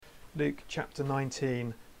Luke chapter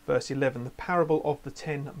 19 verse 11, the parable of the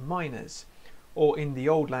 10 minas, or in the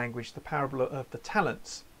old language, the parable of the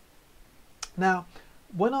talents. Now,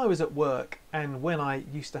 when I was at work and when I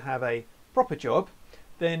used to have a proper job,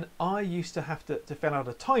 then I used to have to fill out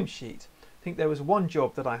a timesheet. I think there was one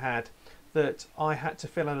job that I had to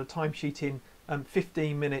fill out a timesheet in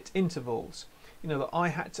 15-minute intervals. You know, that I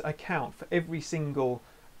had to account for every single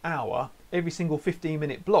hour, every single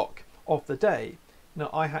 15-minute block of the day. You know,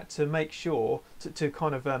 I had to make sure to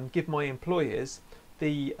kind of give my employers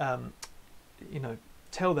the,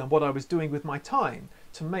 tell them what I was doing with my time,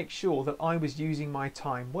 to make sure that I was using my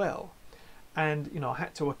time well. And, you know, I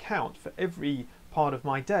had to account for every part of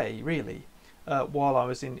my day, really, while I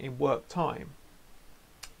was in work time.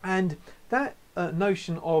 And that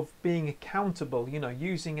notion of being accountable, you know,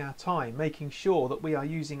 using our time, making sure that we are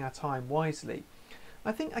using our time wisely.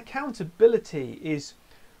 I think accountability is,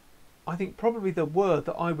 I think, probably the word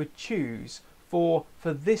that I would choose for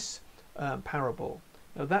this parable.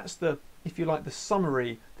 Now, that's the, if you like, the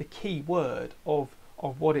summary, the key word of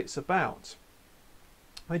what it's about.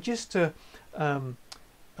 But just to kind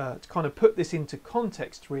of put this into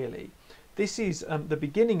context, really, this is the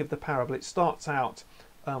beginning of the parable. It starts out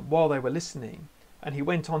while they were listening, and he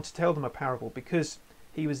went on to tell them a parable because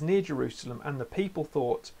he was near Jerusalem and the people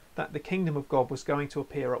thought that the kingdom of God was going to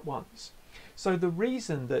appear at once. So the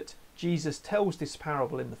reason that Jesus tells this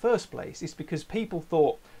parable in the first place is because people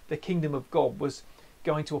thought the kingdom of God was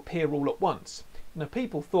going to appear all at once. You know,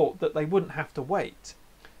 people thought that they wouldn't have to wait,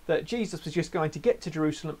 that Jesus was just going to get to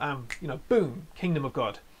Jerusalem and, you know, boom, kingdom of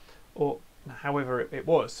God, or however it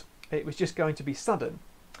was. It was just going to be sudden.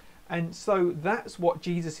 And so that's what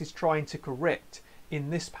Jesus is trying to correct in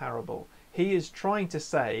this parable. He is trying to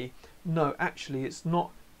say, no, actually, it's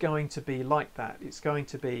not going to be like that. It's going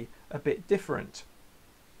to be a bit different.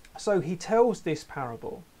 So he tells this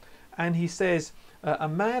parable and he says, a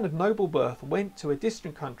man of noble birth went to a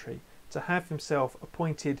distant country to have himself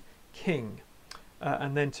appointed king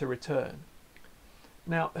and then to return.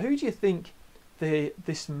 Now, who do you think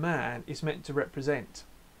this man is meant to represent?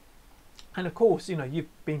 And of course, you know, you've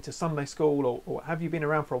been to Sunday school or have you been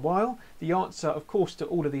around for a while? The answer, of course, to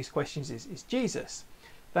all of these questions is Jesus.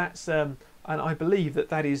 That's and I believe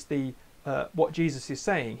that is the what Jesus is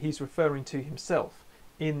saying. He's referring to himself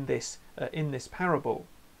in this parable.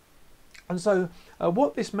 And so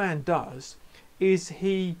what this man does is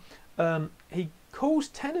he calls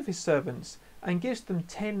 10 of his servants and gives them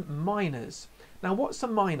 10 minas. Now, what's a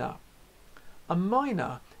mina? A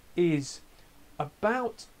mina is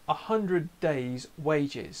about 100 days'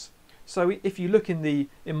 wages. So if you look in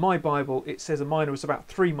my Bible, it says a mina was about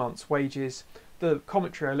 3 months' wages. The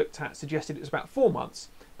commentary I looked at suggested it was about 4 months,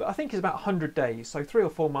 but I think it's about 100 days, so 3 or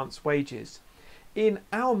 4 months' wages. In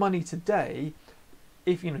our money today,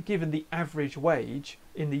 if you know, given the average wage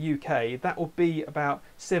in the UK, that will be about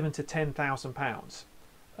 £7,000 to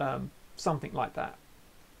 £10,000, something like that.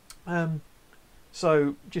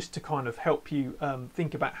 So just to kind of help you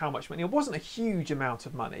think about how much money, it wasn't a huge amount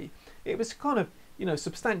of money. It was kind of, you know,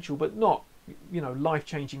 substantial, but not, you know,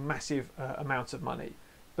 life-changing, massive amount of money,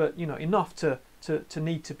 but you know, enough to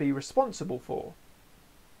need to be responsible for.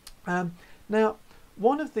 Now,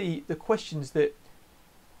 one of the questions that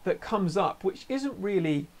comes up, which isn't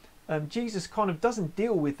really, Jesus kind of doesn't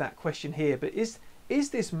deal with that question here, but is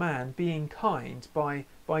this man being kind by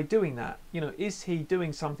doing that? You know, is he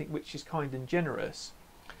doing something which is kind and generous?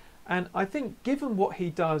 And I think given what he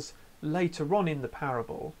does later on in the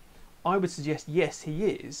parable, I would suggest yes, he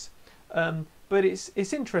is. But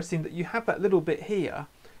it's interesting that you have that little bit here.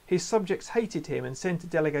 His subjects hated him and sent a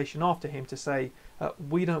delegation after him to say,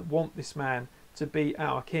 we don't want this man to be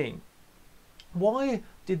our king. Why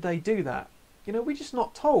did they do that? You know, we're just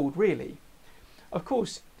not told, really. Of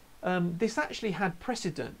course, this actually had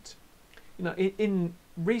precedent. You know, in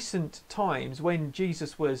recent times, when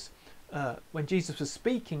Jesus was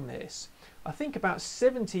speaking this, I think about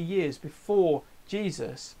 70 years before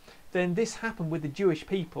Jesus, then this happened with the Jewish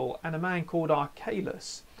people and a man called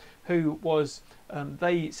Archelaus, who was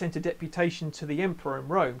they sent a deputation to the emperor in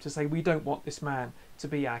Rome to say, we don't want this man to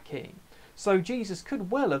be our king. So Jesus could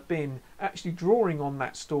well have been actually drawing on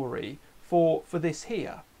that story for this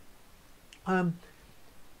here. But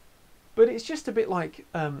it's just a bit like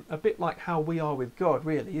how we are with God,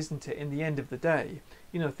 really, isn't it? In the end of the day,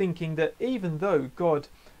 you know, thinking that even though God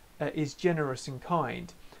is generous and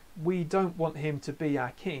kind, we don't want him to be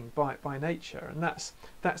our king by nature, and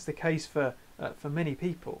that's the case for many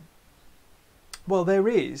people. Well, there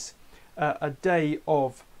is a day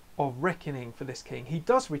of reckoning for this king. He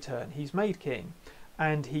does return. He's made king,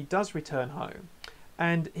 and he does return home,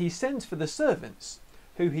 and he sends for the servants.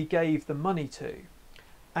 who he gave the money to,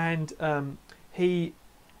 and he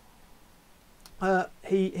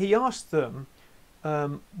asked them,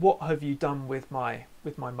 what have you done with my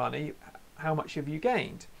money? How much have you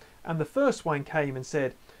gained? And the first one came and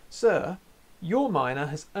said, sir, your miner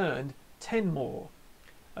has earned 10 more.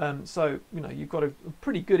 So you've got a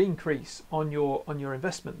pretty good increase on your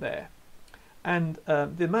investment there. And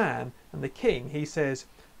the man and the king, he says,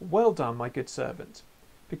 well done, my good servant.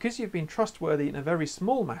 Because you've been trustworthy in a very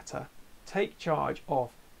small matter, take charge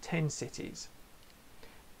of 10 cities.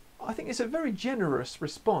 I think it's a very generous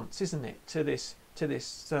response, isn't it, to this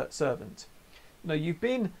servant. You've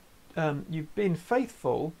been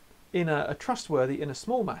faithful in a trustworthy in a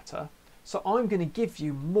small matter, so I'm going to give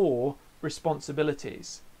you more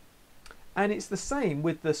responsibilities. And it's the same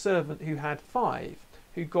with the servant who had 5,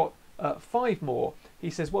 who got 5 more. He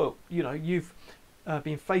says, well, you've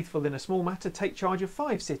been faithful in a small matter, take charge of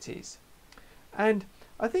 5 cities. And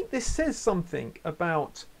I think this says something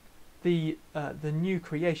about the new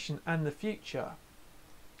creation and the future.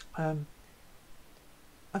 I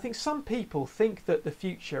think some people think that the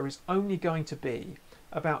future is only going to be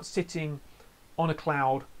about sitting on a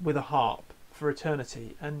cloud with a harp for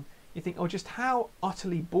eternity, and you think, oh, just how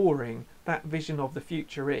utterly boring that vision of the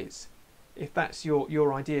future is, if that's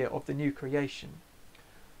your idea of the new creation.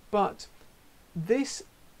 But this,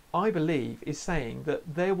 I believe, is saying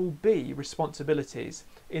that there will be responsibilities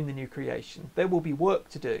in the new creation. There will be work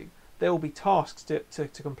to do. There will be tasks to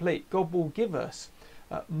complete. God will give us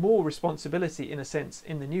more responsibility, in a sense,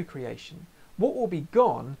 in the new creation. What will be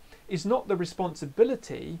gone is not the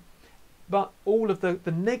responsibility, but all of the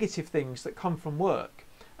negative things that come from work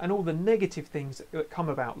and all the negative things that come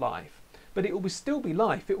about life. But it will still be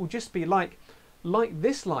life. It will just be like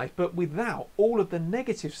this life, but without all of the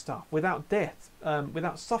negative stuff, without death,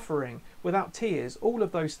 without suffering, without tears. All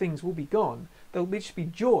of those things will be gone. There will just be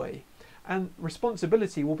joy, and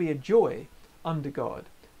responsibility will be a joy under God,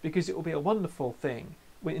 because it will be a wonderful thing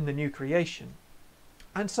in the new creation.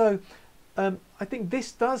 And so I think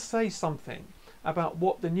this does say something about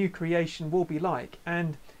what the new creation will be like,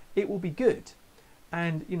 and it will be good.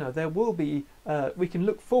 And there will be we can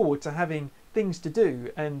look forward to having things to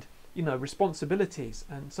do, and responsibilities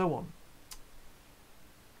and so on.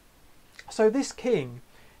 So this king,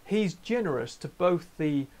 he's generous to both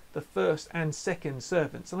the first and second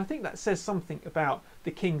servants, and I think that says something about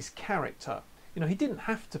the king's character. He didn't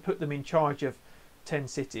have to put them in charge of 10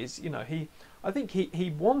 cities. I think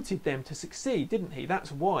he wanted them to succeed, didn't he?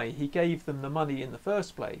 That's why he gave them the money in the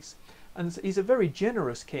first place. And he's a very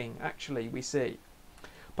generous king, actually, we see.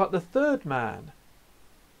 But the third man,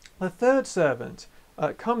 the third servant,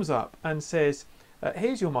 comes up and says,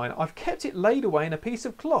 here's your mine. I've kept it laid away in a piece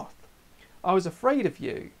of cloth. I was afraid of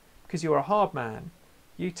you, because you are a hard man.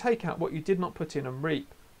 You take out what you did not put in and reap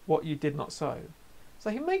what you did not sow. So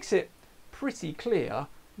he makes it pretty clear,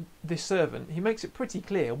 this servant, he makes it pretty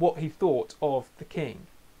clear what he thought of the king.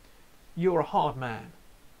 You're a hard man.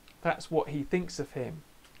 That's what he thinks of him.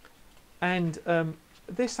 And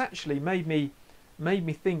this actually made me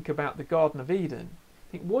think about the Garden of Eden.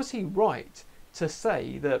 I think, was he right to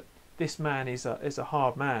say that this man is a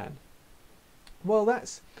hard man? Well,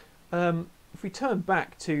 that's if we turn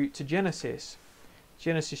back to Genesis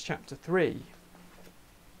chapter 3,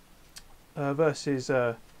 verses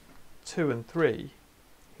 2 and 3.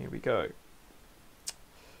 Here we go.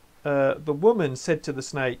 The woman said to the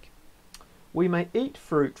snake, we may eat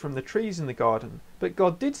fruit from the trees in the garden, but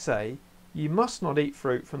God did say, you must not eat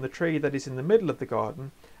fruit from the tree that is in the middle of the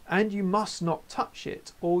garden, and you must not touch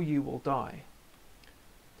it, or you will die.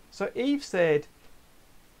 So Eve said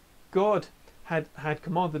God had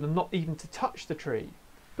commanded them not even to touch the tree,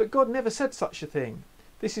 but God never said such a thing.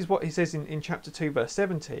 This is what he says in chapter 2, verse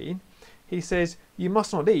 17. He says, you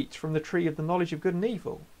must not eat from the tree of the knowledge of good and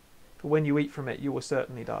evil, for when you eat from it, you will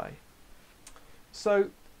certainly die.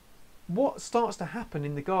 So what starts to happen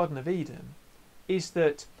in the Garden of Eden is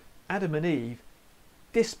that Adam and Eve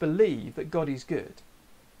disbelieve that God is good.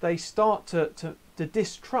 They start to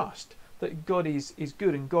distrust that God is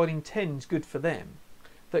good and God intends good for them,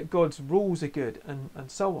 that God's rules are good and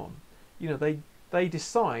so on. They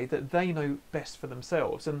decide that they know best for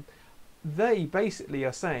themselves, and they basically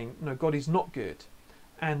are saying, no, God is not good,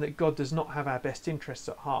 and that God does not have our best interests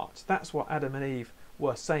at heart. That's what Adam and Eve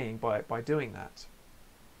were saying by doing that.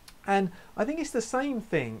 And I think it's the same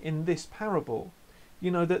thing in this parable.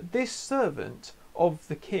 That this servant of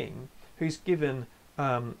the king, who's given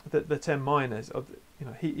the 10 minas,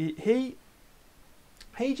 he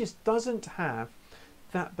just doesn't have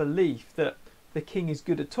that belief that the king is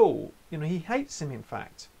good at all. He hates him, in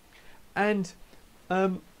fact. And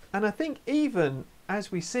I think even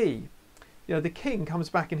as we see, the king comes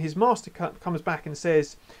back and his master comes back and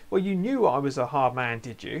says, well, you knew I was a hard man,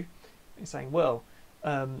 did you? He's saying, well,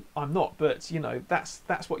 I'm not, but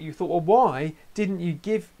that's what you thought. Well, why didn't you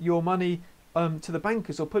give your money to the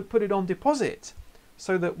bankers or put it on deposit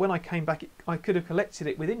so that when I came back I could have collected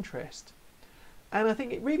it with interest? And I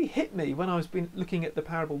think it really hit me when I was looking at the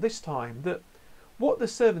parable this time that what the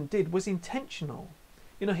servant did was intentional.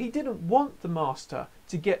 He didn't want the master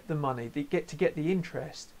to get the money, to get the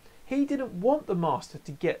interest. He didn't want the master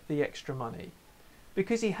to get the extra money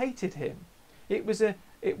because he hated him. It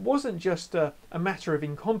wasn't just a matter of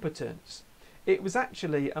incompetence. It was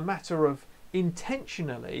actually a matter of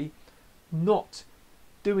intentionally not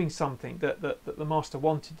doing something that the master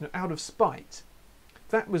wanted, out of spite.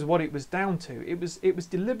 That was what it was down to. It was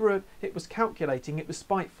deliberate, it was calculating, it was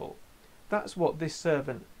spiteful. That's what this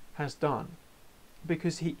servant has done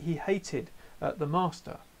because he hated the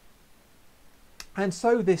master. And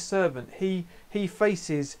so this servant, he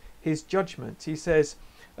faces his judgment. He says,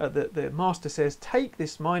 the master says, take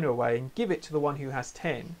this mina away and give it to the one who has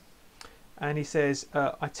 10. And he says,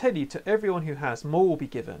 I tell you, to everyone who has, more will be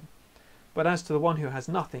given. But as to the one who has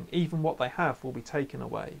nothing, even what they have will be taken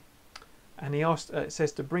away. And it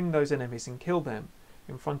says to bring those enemies and kill them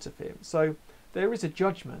in front of him. So there is a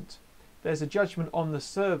judgment. There's a judgment on the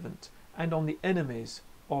servant and on the enemies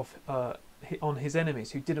on his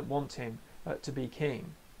enemies who didn't want him to be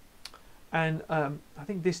king. And I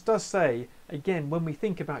think this does say, again, when we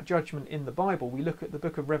think about judgment in the Bible, we look at the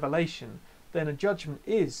book of Revelation, then a judgment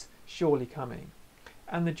is surely coming.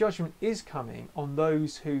 And the judgment is coming on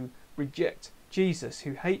those who reject Jesus,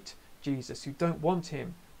 who hate Jesus, who don't want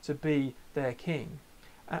him to be their king.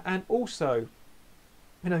 And also,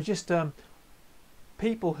 just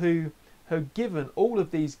people who have given all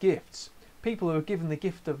of these gifts, people who are given the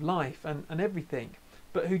gift of life and everything,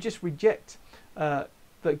 but who just reject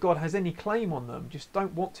that God has any claim on them, just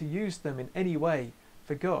don't want to use them in any way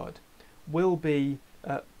for God, will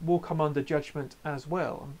come under judgment as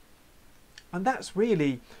well. And that's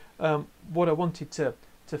really what I wanted to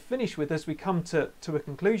finish with as we come to a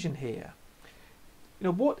conclusion here.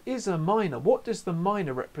 What is a mina? What does the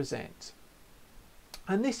mina represent?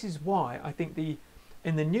 And this is why I think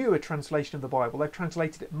in the newer translation of the Bible they've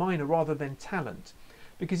translated it mina rather than talent,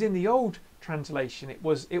 because in the old translation it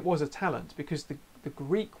was a talent, because the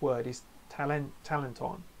Greek word is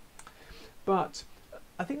talenton. But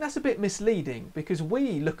I think that's a bit misleading, because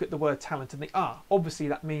we look at the word talent and think, obviously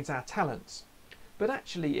that means our talents. But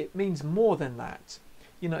actually it means more than that.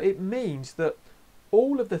 It means that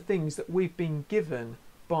all of the things that we've been given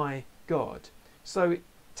by God. So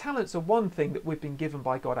talents are one thing that we've been given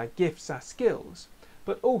by God, our gifts, our skills,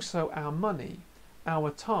 but also our money,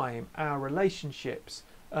 our time, our relationships,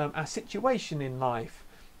 our situation in life,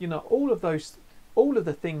 all of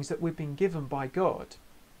the things that we've been given by God.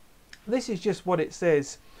 This is just what it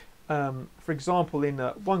says, for example, in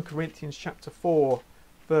 1 Corinthians chapter 4,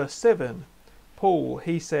 verse 7, Paul,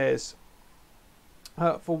 he says,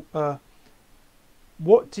 what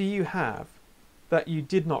do you have that you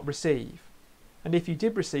did not receive? And if you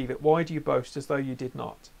did receive it, why do you boast as though you did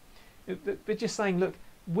not? They're just saying, look,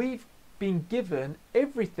 we've been given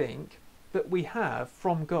everything that we have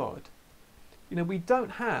from God. We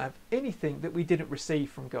don't have anything that we didn't receive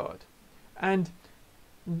from God. And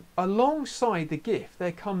alongside the gift,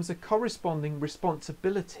 there comes a corresponding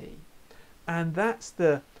responsibility. And that's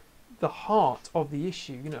the heart of the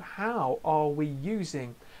issue. How are we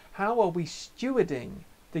stewarding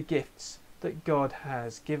the gifts that God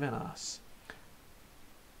has given us?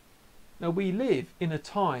 Now, we live in a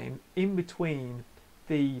time in between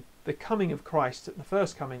the coming of Christ at the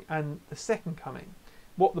first coming and the second coming,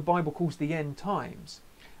 what the Bible calls the end times.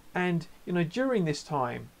 And during this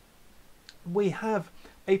time we have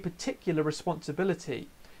a particular responsibility.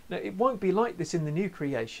 Now, it won't be like this in the new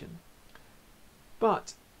creation,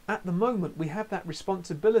 but at the moment we have that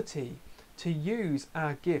responsibility to use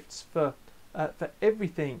our gifts for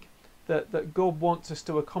everything that God wants us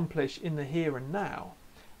to accomplish in the here and now.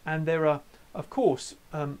 And there are, of course,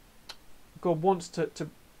 God wants to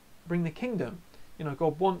bring the kingdom.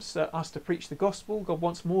 God wants us to preach the gospel. God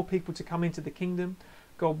wants more people to come into the kingdom.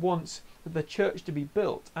 God wants the church to be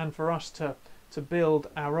built and for us to build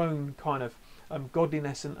our own kind of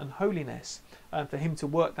godliness and holiness, for him to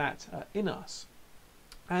work that in us.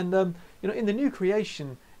 And in the new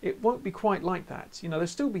creation it won't be quite like that. There'll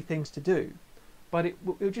still be things to do, but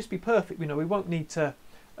it'll just be perfect. We won't need to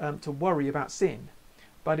worry about sin.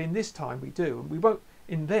 But in this time we do, and we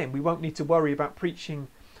won't need to worry about preaching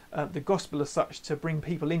the gospel as such to bring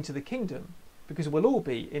people into the kingdom, because we'll all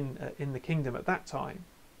be in the kingdom at that time.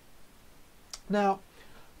 Now,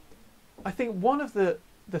 I think one of the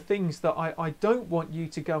things that I don't want you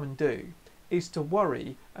to go and do is to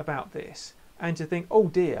worry about this and to think, oh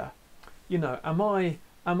dear, you know, am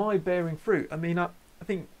I bearing fruit? I mean, I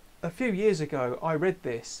think a few years ago I read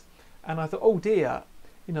this and I thought, oh dear,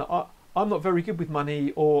 you know, I'm not very good with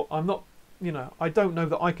money, or I'm not, you know, I don't know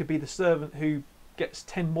that I could be the servant who gets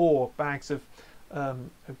 10 more bags of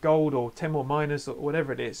gold, or 10 more minas, or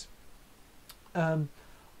whatever it is.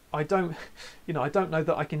 I don't, you know, I don't know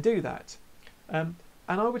that I can do that. And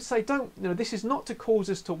I would say, don't, you know, this is not to cause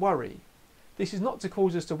us to worry. This is not to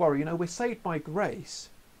cause us to worry. You know, we're saved by grace,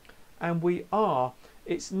 and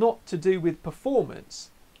it's not to do with performance,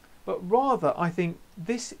 but rather I think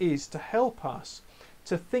this is to help us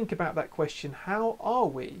to think about that question: how are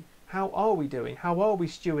we? How are we doing? How are we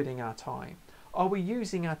stewarding our time? Are we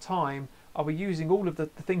using our time? Are we using all of the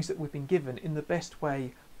things that we've been given in the best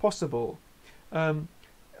way possible?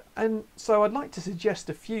 And so I'd like to suggest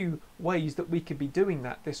a few ways that we could be doing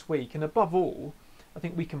that this week. And above all, I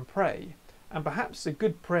think we can pray. And perhaps a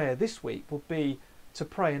good prayer this week will be to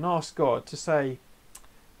pray and ask God to say,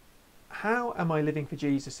 how am I living for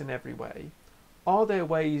Jesus in every way? Are there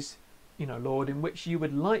ways, you know, Lord, in which you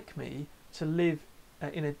would like me to live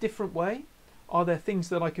in a different way? Are there things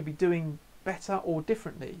that I could be doing better or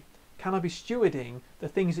differently? Can I be stewarding the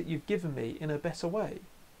things that you've given me in a better way?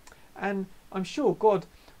 And I'm sure God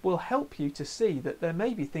will help you to see that there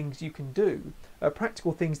may be things you can do,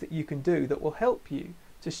 practical things that you can do that will help you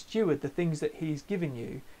to steward the things that he's given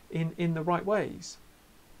you in the right ways.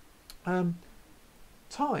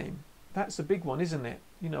 Time, that's a big one, isn't it?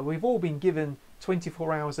 You know, we've all been given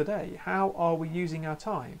 24 hours a day. How are we using our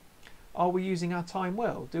time? Are we using our time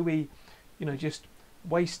well? Do we, you know, just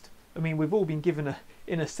waste? I mean, we've all been given,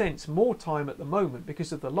 in a sense, more time at the moment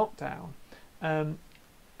because of the lockdown.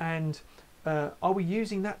 Are we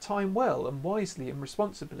using that time well and wisely and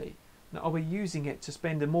responsibly? Now, are we using it to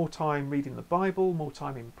spend more time reading the Bible, more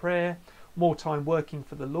time in prayer, more time working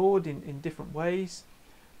for the Lord in different ways?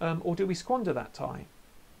 Or do we squander that time?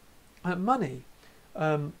 Money,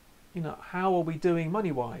 you know, how are we doing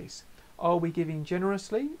money-wise? Are we giving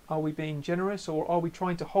generously? Are we being generous, or are we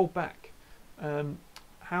trying to hold back?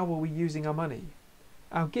 How are we using our money?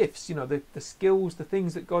 Our gifts, you know, the skills, the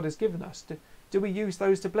things that God has given us, do we use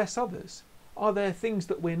those to bless others? Are there things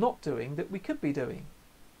that we're not doing that we could be doing?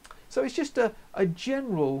 So it's just a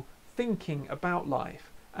general thinking about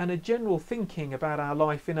life, and a general thinking about our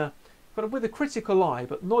life in a kind of with a critical eye,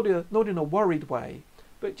 but not in a worried way,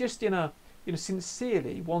 but just in a, you know,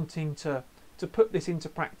 sincerely wanting to put this into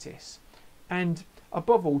practice, and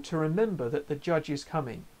above all to remember that the judge is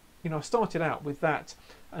coming. You know, I started out with that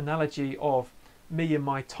analogy of me and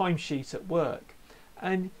my timesheet at work,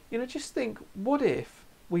 and you know, just think, what if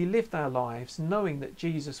we lived our lives knowing that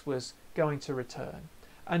Jesus was going to return,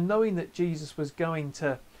 and knowing that Jesus was going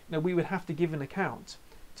to, you know, we would have to give an account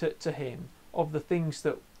to him of the things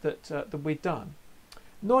that we'd done,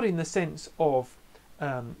 not in the sense of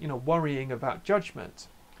you know, worrying about judgment,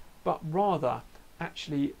 but rather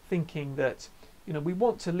actually thinking that, you know, we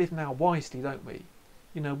want to live now wisely, don't we?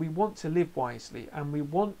 You know, we want to live wisely, and we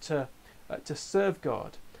want to serve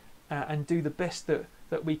God and do the best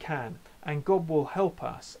that we can, and God will help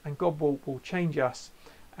us, and God will change us,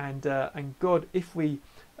 and God, if we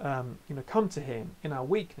you know, come to him in our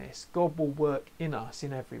weakness, God will work in us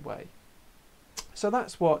in every way. So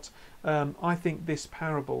that's what I think this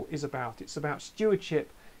parable is about. It's about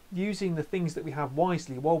stewardship, using the things that we have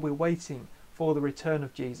wisely while we're waiting for the return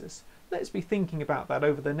of Jesus. Let's be thinking about that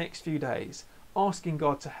over the next few days, asking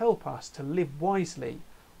God to help us to live wisely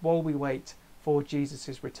while we wait for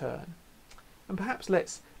Jesus' return. And perhaps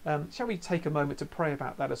shall we take a moment to pray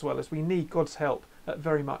about that as well, as we need God's help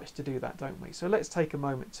very much to do that, don't we? So let's take a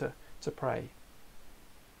moment to pray.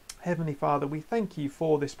 Heavenly Father, we thank you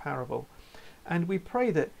for this parable, and we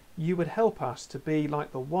pray that you would help us to be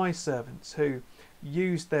like the wise servants who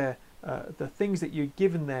used the things that you'd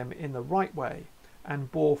given them in the right way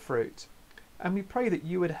and bore fruit. And we pray that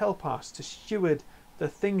you would help us to steward the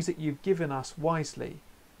things that you've given us wisely,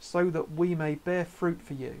 so that we may bear fruit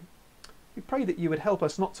for you. We pray that you would help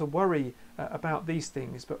us not to worry about these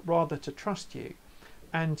things, but rather to trust you,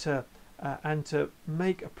 and to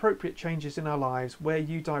make appropriate changes in our lives where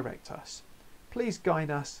you direct us. Please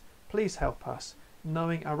guide us, please help us,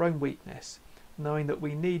 knowing our own weakness, knowing that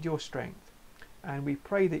we need your strength. And we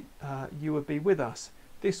pray that you would be with us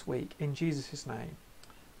this week in Jesus' name.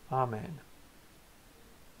 Amen.